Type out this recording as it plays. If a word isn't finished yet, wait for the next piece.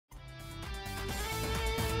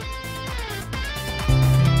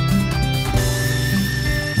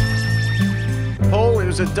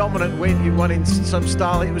was a dominant win. You won in some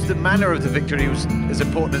style. It was the manner of the victory was as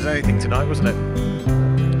important as anything tonight, wasn't it?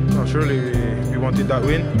 No, surely we wanted that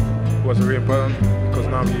win. It was very important because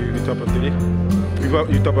now we're top of the league.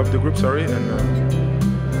 We're top of the group, sorry,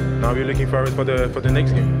 and now we're looking forward for the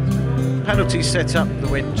next game. Penalties set up the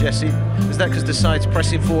win, Jesse. Is that because the side's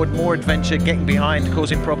pressing forward, more adventure, getting behind,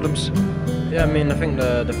 causing problems? Yeah, I mean, I think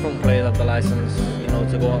the front players have the license, you know,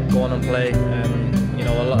 to go on and play. You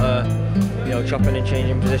know, a lot of chopping and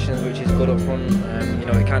changing positions, which is good up front. You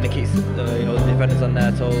know, it kind of keeps the defenders on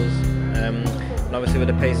their toes. And obviously with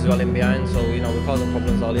the pace as well in behind, so you know we're causing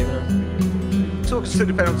problems all evening. Talk us through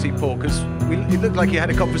the penalty, Paul, because it looked like you had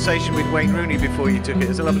a conversation with Wayne Rooney before you took it.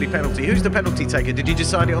 It's a lovely penalty. Who's the penalty taker? Did you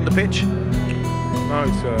decide it on the pitch? No,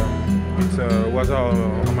 it was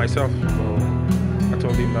on myself. So I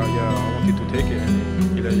told him that I wanted to take it,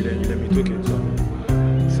 and he let me take it. So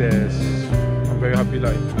I'm very happy,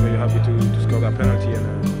 to score that penalty,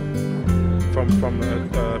 and from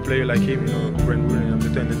a player like him, you know, Wayne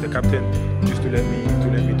Rooney, the captain, just to let me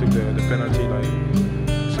take the penalty,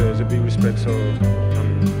 so it's a big respect. So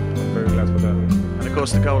I'm very glad for that. And of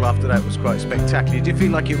course, the goal after that was quite spectacular. Do you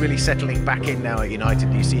feel like you're really settling back in now at United?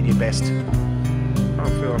 Do you see your best? I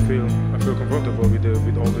feel comfortable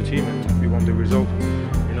with all the team, and we want the result.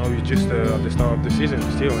 You know, we're just at the start of the season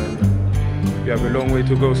still, and we have a long way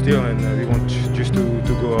to go still, and we want just to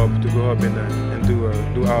go up and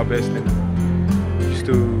do our best, and just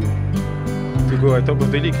to go at top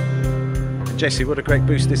of the league. Jesse, what a great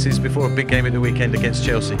boost this is before a big game at the weekend against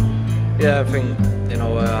Chelsea. Yeah, I think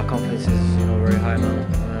our confidence is very high now.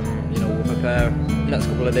 We'll prepare next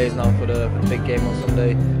couple of days now for the big game on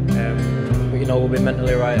Sunday. But we'll be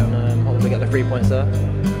mentally right and hopefully get the 3 points there.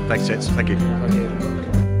 Thanks, gents. Thank you. Thank you.